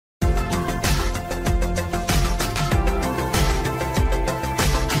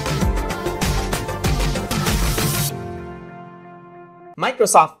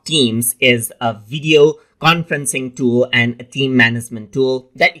Microsoft Teams is a video conferencing tool and a team management tool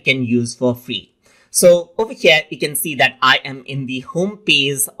that you can use for free. So over here, you can see that I am in the home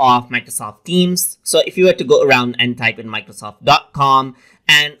page of Microsoft Teams. So if you were to go around and type in Microsoft.com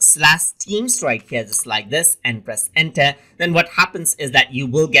and /Teams right here, just like this, and press enter, then what happens is that you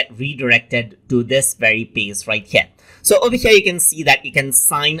will get redirected to this very page right here. So over here, you can see that you can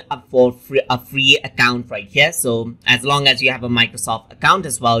sign up for a free account right here. So as long as you have a Microsoft account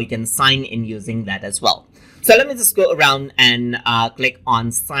as well, you can sign in using that as well. So let me just go around and click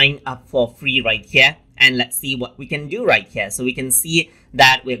on sign up for free right here. And let's see what we can do right here. So we can see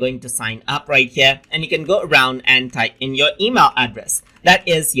that we're going to sign up right here. And you can go around and type in your email address. That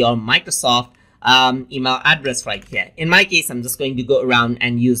is your Microsoft email address right here. In my case, I'm just going to go around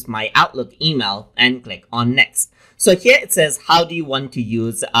and use my Outlook email and click on next. So here it says, how do you want to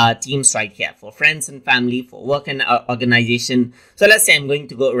use Teams right here for friends and family, for work and organization. So let's say I'm going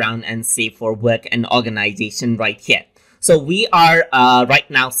to go around and say for work and organization right here. So we are right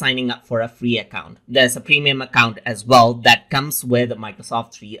now signing up for a free account. There's a premium account as well that comes with a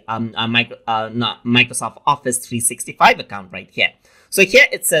Microsoft Office 365 account right here. So here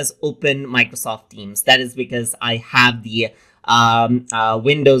it says open Microsoft Teams. That is because I have the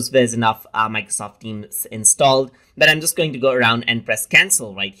Windows version of Microsoft Teams installed, but I'm just going to go around and press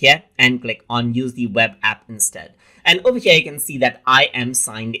cancel right here and click on use the web app instead. And over here, you can see that I am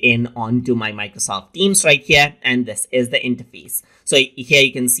signed in onto my Microsoft Teams right here, and this is the interface. So here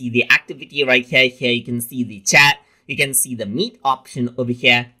you can see the activity right here. Here you can see the chat. You can see the meet option over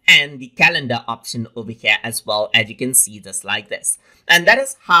here and the calendar option over here as well, as you can see just like this. And that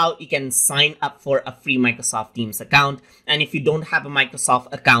is how you can sign up for a free Microsoft Teams account. And if you don't have a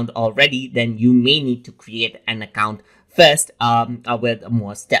Microsoft account already, then you may need to create an account first with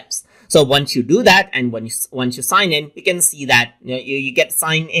more steps. So once you do that, and once you sign in, you can see that you get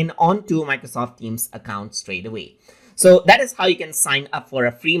signed in onto Microsoft Teams account straight away. So that is how you can sign up for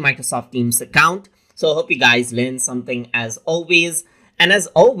a free Microsoft Teams account. So I hope you guys learned something as always. And as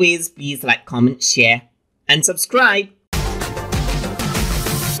always, please like, comment, share, and subscribe.